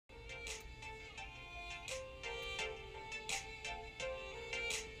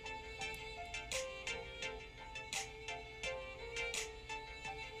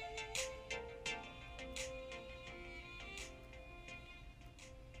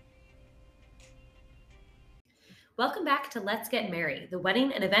Welcome back to Let's Get Merry, the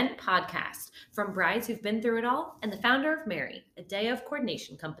wedding and event podcast from brides who've been through it all and the founder of Merry, a day of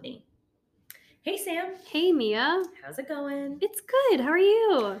coordination company. Hey, Sam. Hey, Mia. How's it going? It's good. How are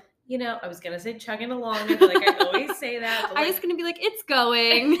you? You know, I was going to say chugging along. I feel like I always say that. But I was going to be like, it's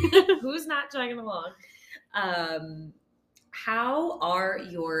going. Who's not chugging along? How are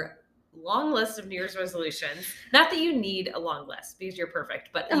your long list of New Year's resolutions? Not that you need a long list because you're perfect,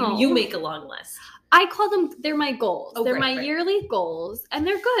 but you make a long list. I call them, they're my goals. Oh, they're right. yearly goals, and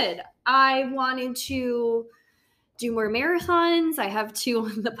they're good. I wanted to do more marathons. I have 2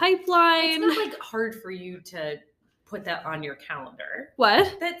 on the pipeline. It's not like hard for you to put that on your calendar.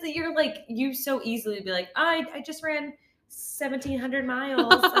 What? That's you're like, you so easily be like, I just ran 1,700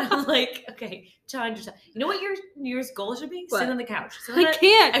 miles. I'm like, okay, John, you know what your New Year's goal should be? What? Sit on the couch. I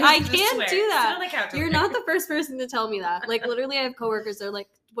can't do Sit that. on the couch. You're not the first person to tell me that. Like, literally, I have coworkers that are like,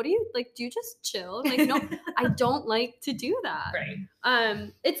 what do you, like, do you just chill? Like, no, I don't like to do that.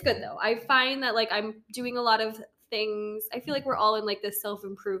 Right. It's good, though. I find that, like, I'm doing a lot of things. I feel like we're all in, like, this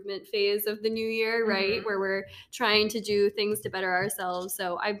self-improvement phase of the new year, right? Mm-hmm. Where we're trying to do things to better ourselves.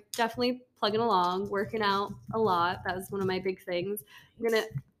 So I'm definitely plugging along, working out a lot. That was one of my big things.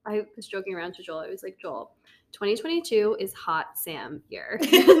 I was joking around to Joel. I was like, Joel, 2022 is hot Sam year.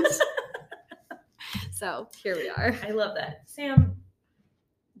 So here we are. I love that. Sam,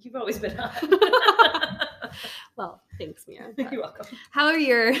 you've always been hot. Well, thanks, Mia. You're welcome. How are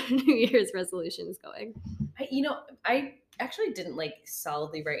your New Year's resolutions going? I actually didn't like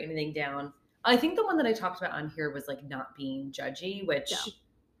solidly write anything down. I think the one that I talked about on here was like not being judgy, which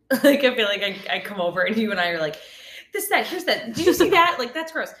like I feel like I come over and you and I are like, this, that, here's that. Did you see that? Like,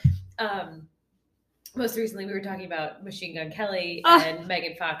 that's gross. Most recently we were talking about Machine Gun Kelly and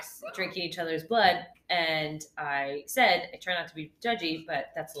Megan Fox drinking each other's blood. And I said, I try not to be judgy,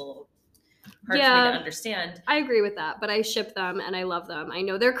 but that's a little hard for me to understand. I agree with that, but I ship them and I love them. I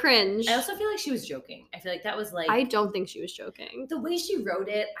know they're cringe. I also feel like she was joking. I feel like that was like, I don't think she was joking. The way she wrote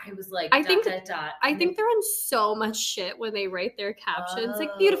it, I was like, I think they're in so much shit when they write their captions,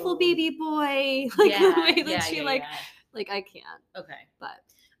 like beautiful baby boy, like the way that she like I can't. Okay, but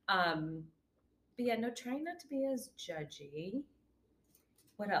yeah, no, trying not to be as judgy.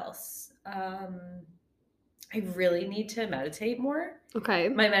 What else? I really need to meditate more. Okay.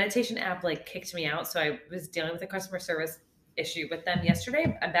 My meditation app like kicked me out, so I was dealing with a customer service issue with them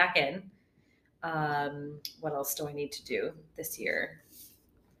yesterday. I'm back in. What else do I need to do this year?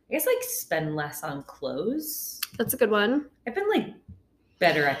 I guess like spend less on clothes. That's a good one. I've been like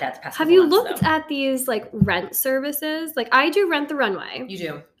better at that the past Have you looked at these like rent services? Like I do Rent the Runway. You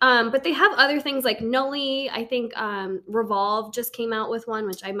do. But they have other things like Nully. I think Revolve just came out with one,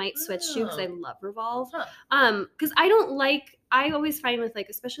 which I might switch to because I love Revolve. Because I always find with like,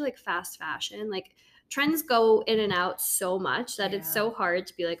 especially like fast fashion, like trends go in and out so much that it's so hard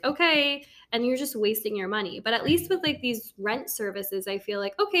to be like, okay, and you're just wasting your money. But at least with like these rent services, I feel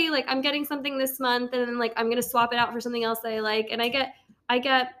like, okay, like I'm getting something this month and then like I'm going to swap it out for something else that I like. And I get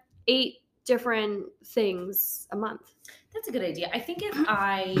 8 different things a month. That's a good idea. I think if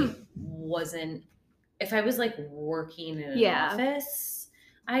I was like working in an office,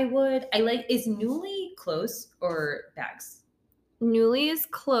 is Nuuly clothes or bags? Nuuly is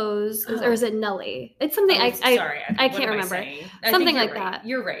clothes, or is it Nelly? It's something I can't remember. Something like that.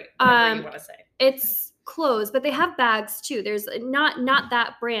 You're right. Whatever you want to say. It's clothes, but they have bags too. There's not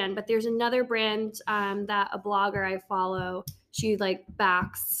that brand, but there's another brand that a blogger I follow. She like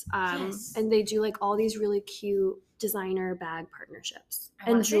backs, and they do like all these really cute designer bag partnerships.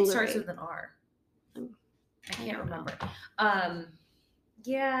 And jewelry. It starts with an R. I can't remember.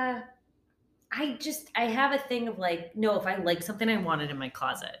 Yeah. I have a thing of like, no, if I like something, I want it in my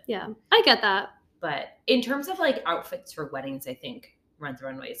closet. Yeah, I get that. But in terms of like outfits for weddings, I think Rent the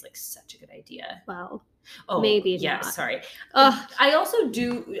Runway is like such a good idea. Well, maybe not. Sorry.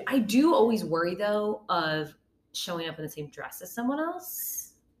 I do always worry though of showing up in the same dress as someone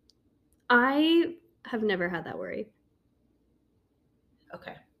else. I have never had that worry.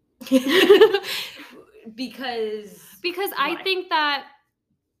 Okay. because I think that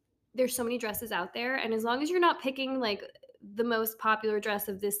there's so many dresses out there, and as long as you're not picking like the most popular dress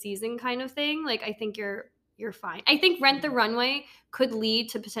of this season kind of thing, like I think you're fine. I think Rent the Runway could lead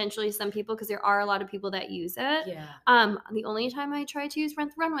to potentially some people because there are a lot of people that use it. Yeah. The only time I tried to use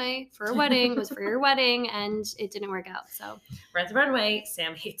Rent the Runway for a wedding was for your wedding, and it didn't work out. So Rent the Runway,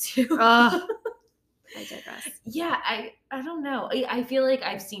 Sam hates you. I digress. Yeah, I don't know. I feel like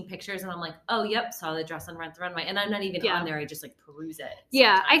I've seen pictures and I'm like, oh, yep, saw the dress on Rent the Runway. And I'm not even on there. I just like peruse it.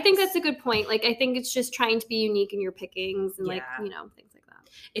 Yeah, sometimes. I think that's a good point. Like, I think it's just trying to be unique in your pickings and like, things like that.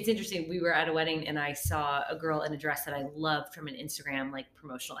 It's interesting. We were at a wedding and I saw a girl in a dress that I loved from an Instagram like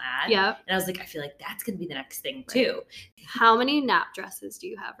promotional ad. Yeah. And I was like, I feel like that's going to be the next thing too. How many nap dresses do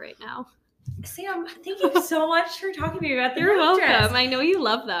you have right now? Sam, thank you so much for talking to me about the You're nap welcome. dress. I know you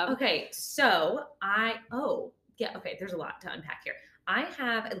love them. Okay, so there's a lot to unpack here. I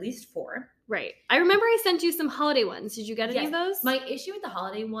have at least 4. Right. I remember I sent you some holiday ones. Did you get any of those? My issue with the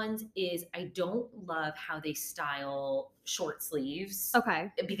holiday ones is I don't love how they style short sleeves.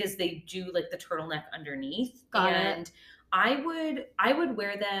 Okay. Because they do like the turtleneck underneath. Got and it. I would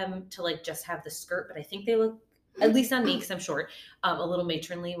wear them to like just have the skirt, but I think they look, at least on me because I'm short, a little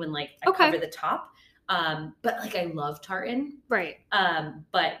matronly when like I cover the top. But like I love tartan. Right.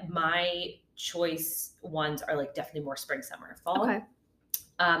 But my choice ones are like definitely more spring, summer, fall. Okay.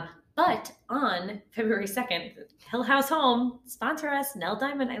 But on February 2nd, Hill House Home, sponsor us, Nell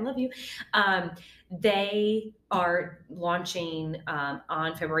Diamond, I love you. They are launching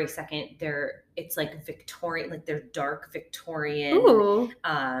on February 2nd. It's like Victorian, like their dark Victorian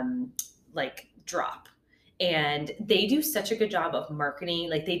like drop. And they do such a good job of marketing.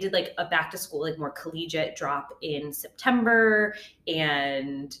 Like they did like a back to school, like more collegiate drop in September.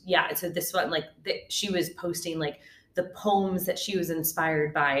 And yeah, so this one, like she was posting like the poems that she was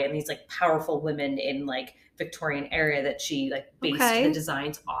inspired by and these like powerful women in like Victorian area that she like based the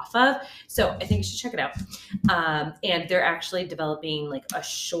designs off of. So I think you should check it out. And they're actually developing like a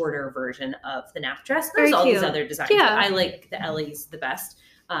shorter version of the nap dress. There's all these other designs. Yeah. But I like the Ellie's the best.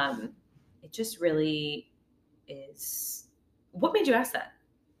 It just really is. What made you ask that?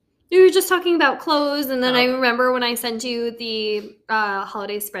 You were just talking about clothes, and then I remember when I sent you the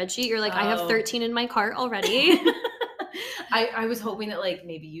holiday spreadsheet, you're like, I have 13 in my cart already. I was hoping that like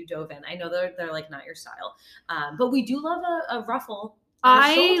maybe you dove in. I know they're like not your style, but we do love a ruffle.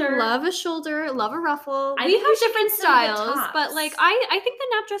 I love a shoulder, love a ruffle. We have different styles, but like I think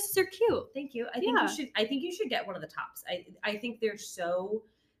the nap dresses are cute. Thank you. I think you should get one of the tops. I think they're so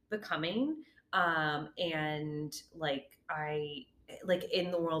becoming, and like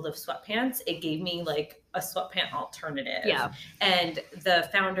in the world of sweatpants, it gave me like a sweatpant alternative. Yeah. And the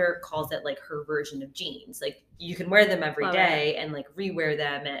founder calls it like her version of jeans. Like you can wear them every day and like rewear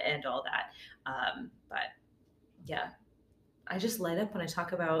them and all that. But yeah, I just light up when I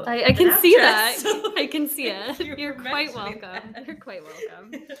talk about I can see that. I can see it. You're quite welcome. You're quite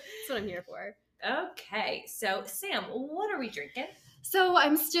welcome. That's what I'm here for. Okay. So Sam, what are we drinking? So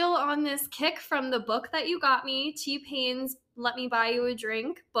I'm still on this kick from the book that you got me, T-Pain's Let Me Buy You a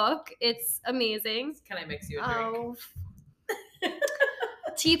Drink book. It's amazing. Can I mix you a drink?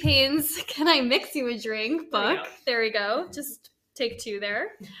 T-Pain's Can I Mix You a Drink book. There we go. Just take 2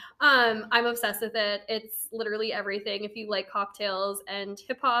 there. I'm obsessed with it. It's literally everything. If you like cocktails and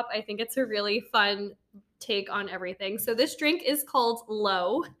hip hop, I think it's a really fun take on everything. So this drink is called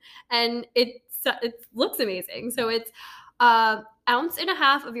Low, and it looks amazing. So it's 1.5 ounces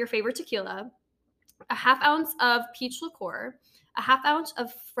of your favorite tequila, 1/2 ounce of peach liqueur, 1/2 ounce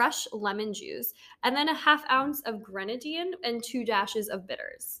of fresh lemon juice, and then 1/2 ounce of grenadine and 2 dashes of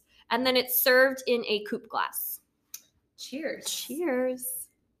bitters. And then it's served in a coupe glass. Cheers. Cheers.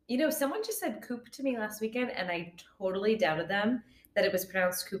 You know, someone just said coupe to me last weekend, and I totally doubted them that it was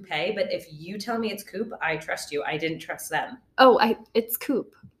pronounced coupe. But if you tell me it's coupe, I trust you. I didn't trust them. Oh, it's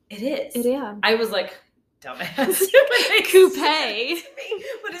coupe. It is. Yeah. I was like, dumbass. Coupe.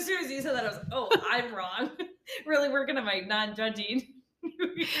 But as soon as you said that, I was like, oh, I'm wrong. Really working on my non-judging.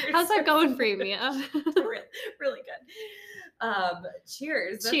 How's that going for you, Mia? really good.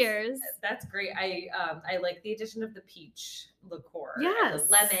 Cheers. Cheers. That's great. I like the addition of the peach liqueur. Yes. And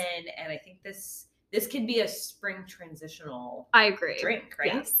the lemon, and I think this could be a spring transitional drink,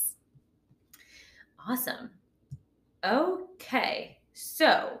 right? Yes. Awesome. Okay.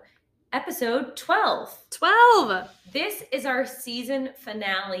 So episode 12. This is our season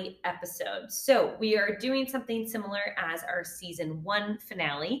finale episode. So we are doing something similar as our season 1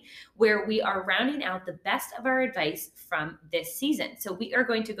 finale, where we are rounding out the best of our advice from this season. So we are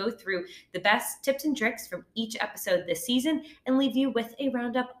going to go through the best tips and tricks from each episode this season and leave you with a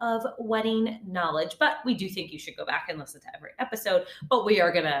roundup of wedding knowledge. But we do think you should go back and listen to every episode, but we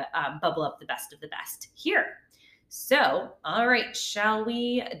are going to bubble up the best of the best here. So, all right, shall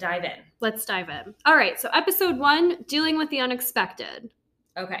we dive in? Let's dive in. All right, so episode 1, dealing with the unexpected.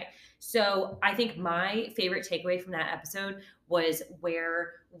 Okay, so I think my favorite takeaway from that episode was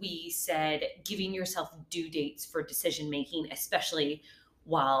where we said giving yourself due dates for decision making, especially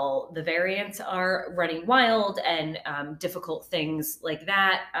while the variants are running wild and difficult things like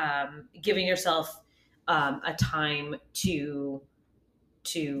that. Giving yourself a time to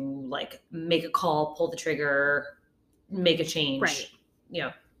like make a call, pull the trigger, make a change,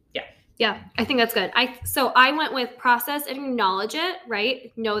 Yeah. Yeah, I think that's good. So I went with process and acknowledge it,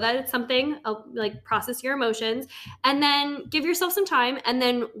 right? Know that it's something, like process your emotions, and then give yourself some time, and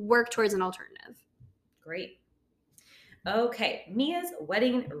then work towards an alternative. Great. Okay, Mia's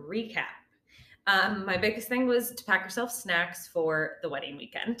wedding recap. My biggest thing was to pack yourself snacks for the wedding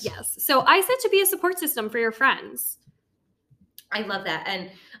weekend. Yes. So I said to be a support system for your friends. I love that. And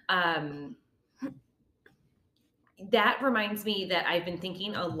that reminds me that I've been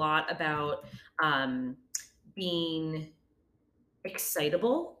thinking a lot about being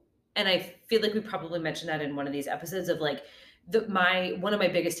excitable. And I feel like we probably mentioned that in one of these episodes of like one of my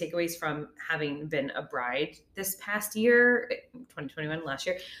biggest takeaways from having been a bride this past year, 2021, last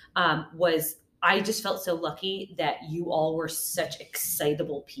year, was I just felt so lucky that you all were such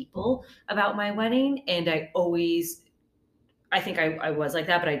excitable people about my wedding. And I think I was like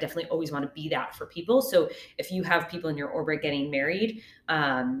that, but I definitely always want to be that for people. So if you have people in your orbit getting married,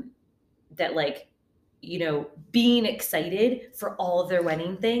 that like, being excited for all of their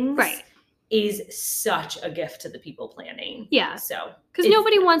wedding things, right, is such a gift to the people planning. Yeah. So, because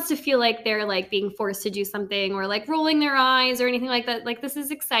nobody wants to feel like they're like being forced to do something or like rolling their eyes or anything like that. Like this is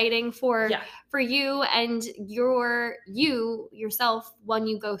exciting for you, and yourself when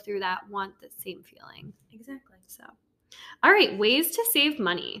you go through that want the same feeling. Exactly. So, all right, ways to save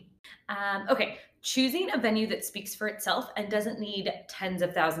money. Okay. Choosing a venue that speaks for itself and doesn't need tens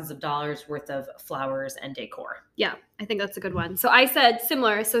of thousands of dollars worth of flowers and decor. Yeah, I think that's a good one. So I said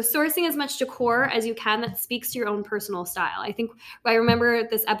similar. So sourcing as much decor as you can that speaks to your own personal style. I remember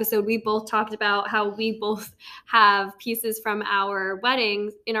this episode, we both talked about how we both have pieces from our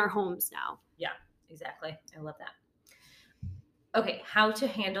weddings in our homes now. Yeah, exactly. I love that. Okay, how to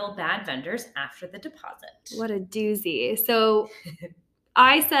handle bad vendors after the deposit. What a doozy. So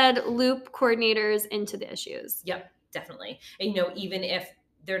I said loop coordinators into the issues. Yep, definitely. And, even if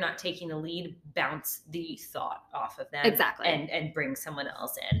they're not taking the lead, bounce the thought off of them. Exactly. And bring someone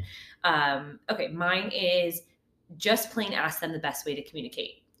else in. Okay, mine is just plain ask them the best way to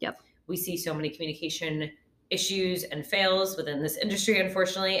communicate. Yep. We see so many communication issues and fails within this industry,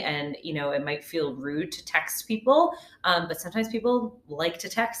 unfortunately. And, it might feel rude to text people, but sometimes people like to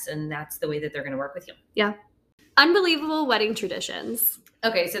text, and that's the way that they're going to work with you. Yeah. Unbelievable wedding traditions.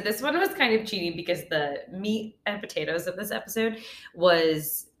 Okay, so this one was kind of cheating because the meat and potatoes of this episode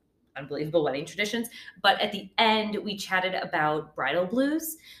was unbelievable wedding traditions. But at the end, we chatted about bridal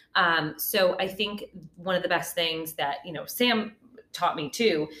blues. So I think one of the best things that, Sam taught me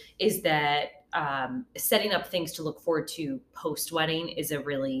too, is that setting up things to look forward to post-wedding is a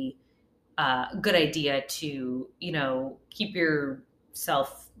really good idea to, keep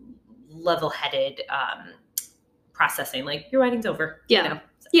yourself level-headed, processing like your wedding's over. Yeah.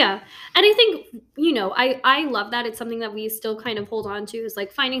 Yeah. And I think, I love that. It's something that we still kind of hold on to, is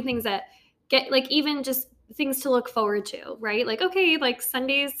like finding things that get like even just things to look forward to, right? Like, okay, like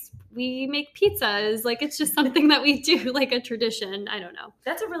Sundays we make pizzas. Like it's just something that we do, like a tradition. I don't know.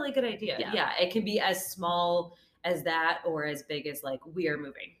 That's a really good idea. Yeah. It can be as small as that or as big as like we are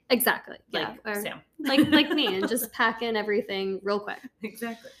moving. Exactly. Like Sam. Like me, and just pack in everything real quick.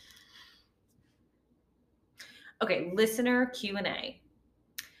 Exactly. Okay, listener Q&A.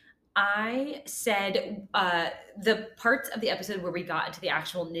 I said the parts of the episode where we got into the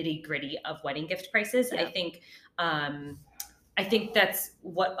actual nitty-gritty of wedding gift prices. Yeah. I think that's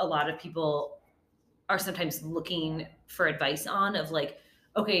what a lot of people are sometimes looking for advice on, of like,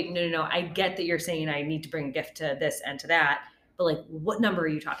 okay, no, I get that you're saying I need to bring a gift to this and to that, but like, what number are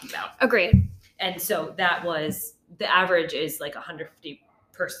you talking about? Agreed. And so that was, the average is like $150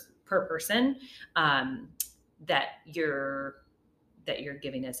 per person. That you're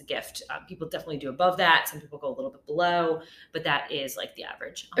giving as a gift. People definitely do above that. Some people go a little bit below, but that is like the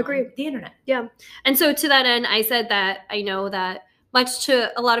average on the internet. Yeah. And so to that end, I said that I know that much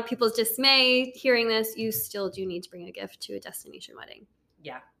to a lot of people's dismay hearing this, you still do need to bring a gift to a destination wedding.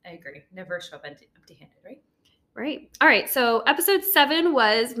 Yeah, I agree. Never show up empty-handed, right? Right. All right. So episode 7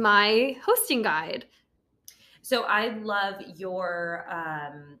 was my hosting guide. So I love your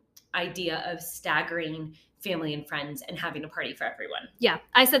idea of staggering family and friends and having a party for everyone. Yeah,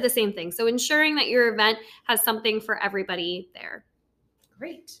 I said the same thing. So ensuring that your event has something for everybody there.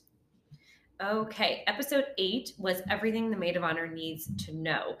 Great. Okay, episode 8 was everything the maid of honor needs to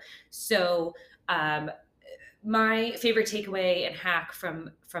know. So my favorite takeaway and hack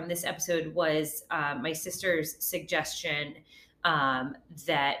from this episode was my sister's suggestion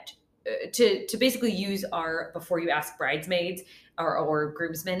that to basically use our before you ask bridesmaids or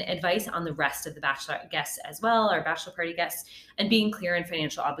groomsmen advice on the rest of the bachelor guests as well, our bachelor party guests, and being clear in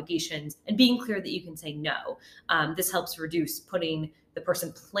financial obligations and being clear that you can say no. This helps reduce putting the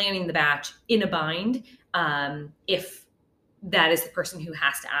person planning the batch in a bind if that is the person who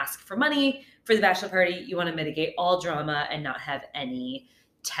has to ask for money for the bachelor party. You want to mitigate all drama and not have any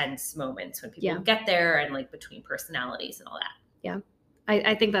tense moments when people get there and like between personalities and all that. Yeah.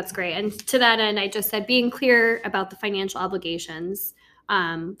 I think that's great. And to that end, I just said being clear about the financial obligations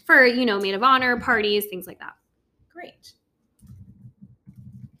for, maid of honor, parties, things like that. Great.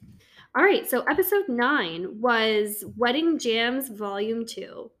 All right. So episode 9 was Wedding Jams Volume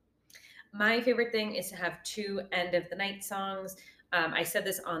 2. My favorite thing is to have 2 end of the night songs. I said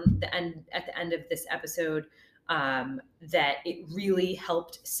this at the end of this episode that it really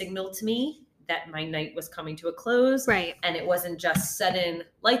helped signal to me that my night was coming to a close. Right. And it wasn't just sudden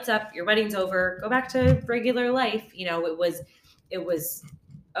lights up, your wedding's over, go back to regular life. It was,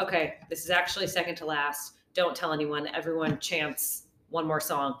 okay, this is actually second to last. Don't tell anyone. Everyone chants one more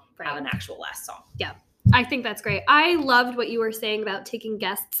song, have an actual last song. Yeah. I think that's great. I loved what you were saying about taking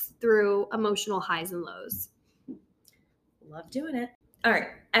guests through emotional highs and lows. Love doing it. All right.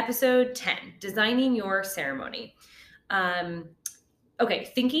 Episode 10, designing your ceremony.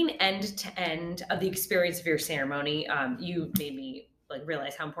 Okay, thinking end to end of the experience of your ceremony, you made me like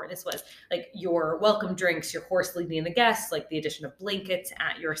realize how important this was. Like your welcome drinks, your horse leading the guests, like the addition of blankets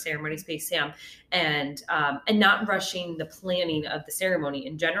at your ceremony space, Sam, and not rushing the planning of the ceremony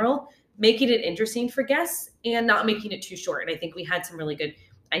in general, making it interesting for guests and not making it too short. And I think we had some really good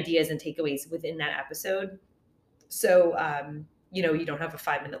ideas and takeaways within that episode. So, you don't have a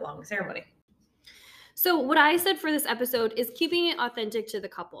 5-minute long ceremony. So what I said for this episode is keeping it authentic to the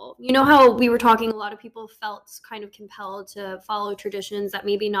couple. You know how we were talking, a lot of people felt kind of compelled to follow traditions that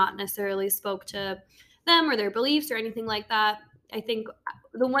maybe not necessarily spoke to them or their beliefs or anything like that. I think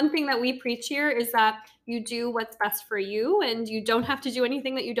the one thing that we preach here is that you do what's best for you and you don't have to do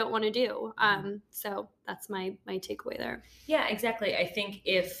anything that you don't want to do. So that's my takeaway there. Yeah, exactly. I think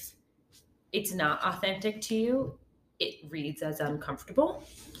if it's not authentic to you, it reads as uncomfortable.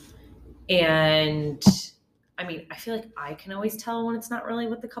 And I mean, I feel like I can always tell when it's not really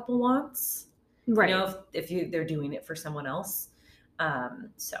what the couple wants. Right. If they're doing it for someone else.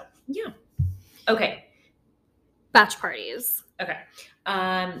 So yeah. Okay. Batch parties. Okay.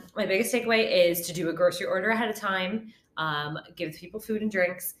 My biggest takeaway is to do a grocery order ahead of time, give people food and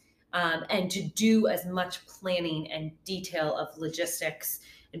drinks, and to do as much planning and detail of logistics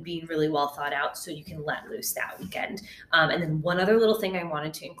and being really well thought out so you can let loose that weekend. And then one other little thing I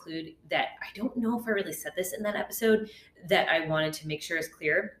wanted to include that I don't know if I really said this in that episode that I wanted to make sure is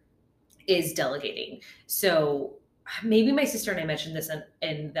clear is delegating. So maybe my sister and I mentioned this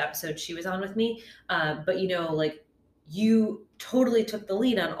in the episode she was on with me, but like you totally took the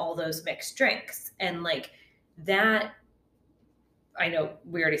lead on all those mixed drinks and like that. I know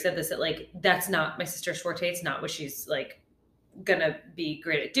we already said this, that like, that's not my sister's forte. It's not what she's like gonna be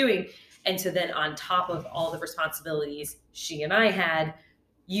great at doing. And so then on top of all the responsibilities she and I had,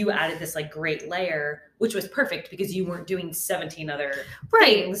 you added this like great layer, which was perfect because you weren't doing 17 other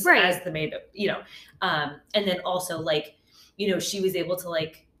things as the maid, and then also like, she was able to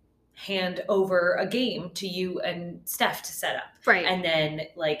like hand over a game to you and Steph to set up. Right. And then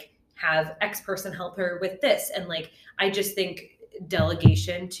like have X person help her with this. And like, I just think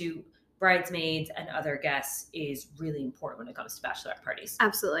delegation to bridesmaids and other guests is really important when it comes to bachelorette parties.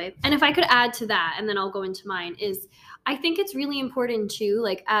 Absolutely. And if I could add to that, and then I'll go into mine, is I think it's really important too,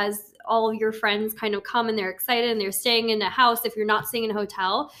 like as all of your friends kind of come and they're excited and they're staying in a house, if you're not staying in a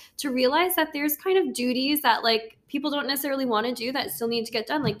hotel, to realize that there's kind of duties that like people don't necessarily want to do that still need to get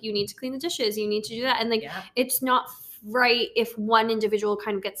done. Like you need to clean the dishes, you need to do that. And like, It's not right if one individual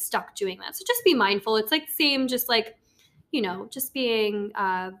kind of gets stuck doing that. So just be mindful. It's like same, just like, just being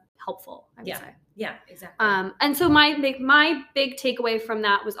helpful, I would say. Yeah, exactly. And so my big takeaway from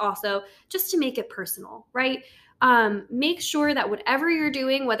that was also just to make it personal, right? Make sure that whatever you're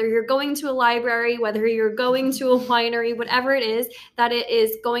doing, whether you're going to a library, whether you're going to a winery, whatever it is, that it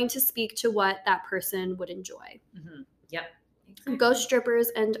is going to speak to what that person would enjoy. Mm-hmm. Yep. Exactly. Ghost strippers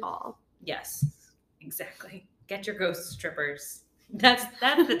and all. Yes, exactly. Get your ghost strippers. That's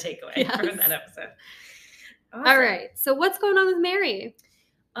the takeaway from that episode. Awesome. All right. So what's going on with Mary?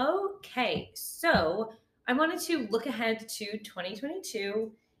 Okay. So I wanted to look ahead to 2022.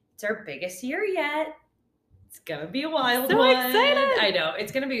 It's our biggest year yet. It's gonna be a wild one. So excited! I know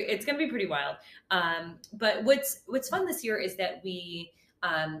it's gonna be pretty wild. But what's fun this year is that we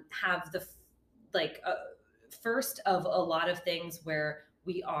have the first of a lot of things where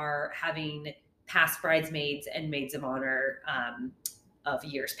we are having past bridesmaids and maids of honor of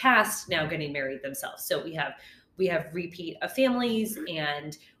years past now getting married themselves. So we we have repeat of families,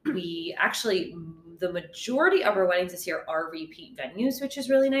 and we actually, the majority of our weddings this year are repeat venues, which is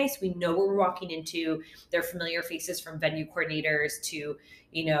really nice. We know what we're walking into. They're familiar faces, from venue coordinators to,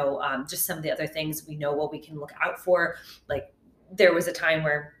 just some of the other things. We know what we can look out for. Like, there was a time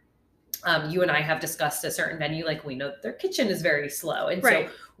where you and I have discussed a certain venue, like we know that their kitchen is very slow. And so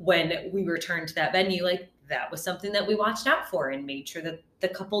when we returned to that venue, like that was something that we watched out for and made sure that the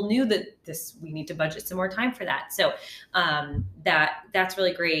couple knew that we need to budget some more time for that. So that's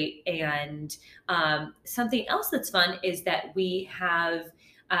really great. And something else that's fun is that we have,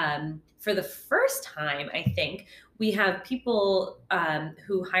 for the first time, I think, we have people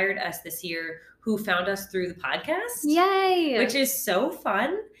who hired us this year who found us through the podcast. Yay! Which is so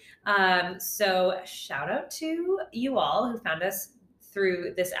fun. So shout out to you all who found us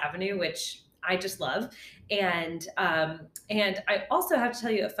through this avenue, which I just love. And I also have to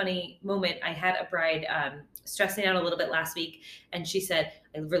tell you a funny moment. I had a bride stressing out a little bit last week, and she said,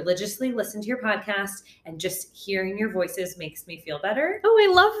 I religiously listen to your podcast, and just hearing your voices makes me feel better. Oh,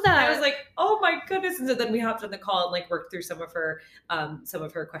 I love that. I was like, oh my goodness. And so then we hopped on the call and like worked through some of her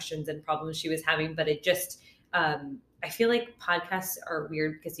questions and problems she was having. But it just, I feel like podcasts are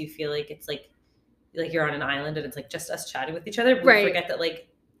weird because you feel like it's like you're on an island and it's like just us chatting with each other. But we forget that like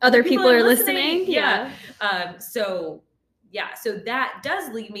other people are listening. Yeah. So that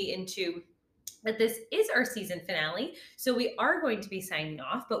does lead me into that this is our season finale. So we are going to be signing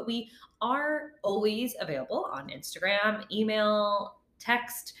off, but we are always available on Instagram, email,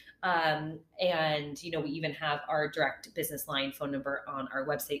 text. And, we even have our direct business line phone number on our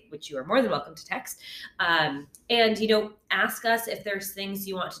website, which you are more than welcome to text. And, ask us if there's things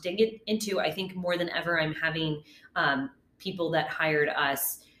you want to dig into. I think more than ever, I'm having people that hired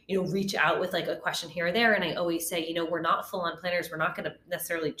us, reach out with like a question here or there. And I always say, we're not full-on planners. We're not going to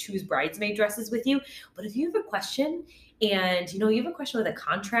necessarily choose bridesmaid dresses with you. But if you have a question and, you have a question with a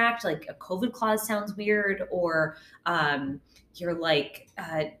contract, like a COVID clause sounds weird, or you're like,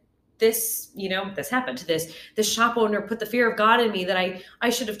 this happened to this shop owner put the fear of God in me that I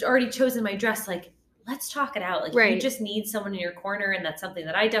should have already chosen my dress. Like, let's talk it out. Like, you just need someone in your corner. And that's something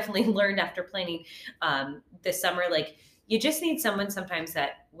that I definitely learned after planning this summer. Like, you just need someone sometimes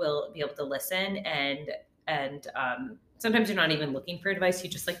that will be able to listen, and sometimes you're not even looking for advice. You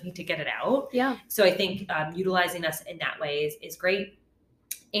just like need to get it out. Yeah. So I think utilizing us in that way is great.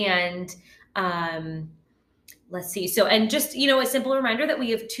 And let's see. So, and just, a simple reminder that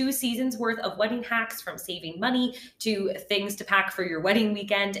we have 2 seasons worth of wedding hacks, from saving money to things to pack for your wedding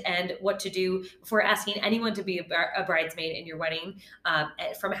weekend and what to do before asking anyone to be a bridesmaid in your wedding,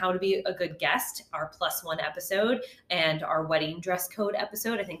 from how to be a good guest, our +1 episode, and our wedding dress code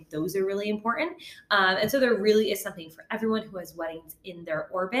episode. I think those are really important. And so there really is something for everyone who has weddings in their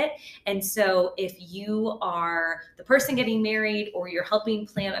orbit. And so if you are the person getting married, or you're helping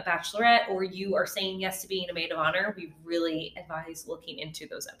plan a bachelorette, or you are saying yes to being a maid of honor, we really advise looking into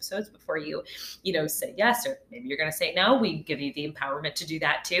those episodes before you say yes, or maybe you're going to say no. We give you the empowerment to do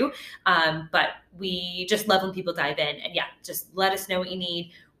that too. But we just love when people dive in, and just let us know what you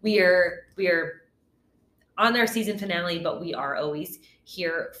need. We are on our season finale, but we are always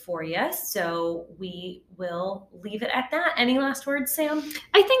here for you. So we will leave it at that. Any last words, Sam?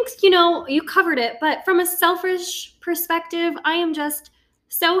 I think, you covered it, but from a selfish perspective, I am just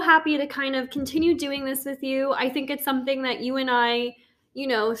so happy to kind of continue doing this with you. I think it's something that you and I,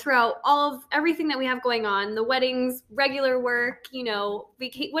 throughout all of everything that we have going on, the weddings, regular work,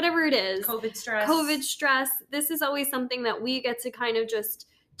 whatever it is, COVID stress, this is always something that we get to kind of just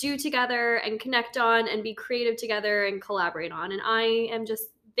do together and connect on and be creative together and collaborate on. And I am just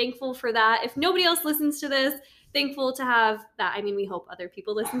thankful for that. If nobody else listens to this, thankful to have that. I mean, we hope other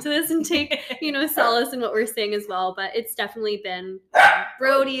people listen to this and take, solace in what we're saying as well. But it's definitely been,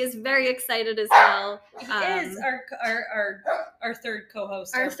 Brody is very excited as well. He is our third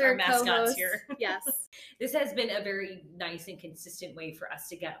co-host, our mascots co-host here. Yes. This has been a very nice and consistent way for us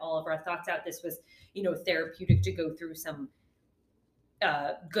to get all of our thoughts out. This was, therapeutic to go through some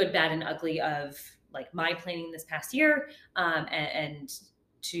good, bad, and ugly of like my planning this past year, and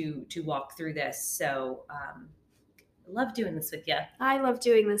to walk through this. So love doing this with you. I love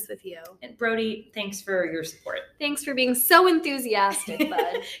doing this with you. And Brody, thanks for your support. Thanks for being so enthusiastic,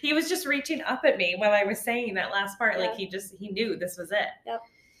 bud. He was just reaching up at me when I was saying that last part. Yeah. Like he knew this was it. Yep.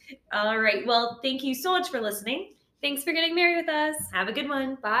 All right. Well, thank you so much for listening. Thanks for getting married with us. Have a good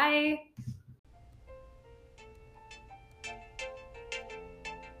one. Bye.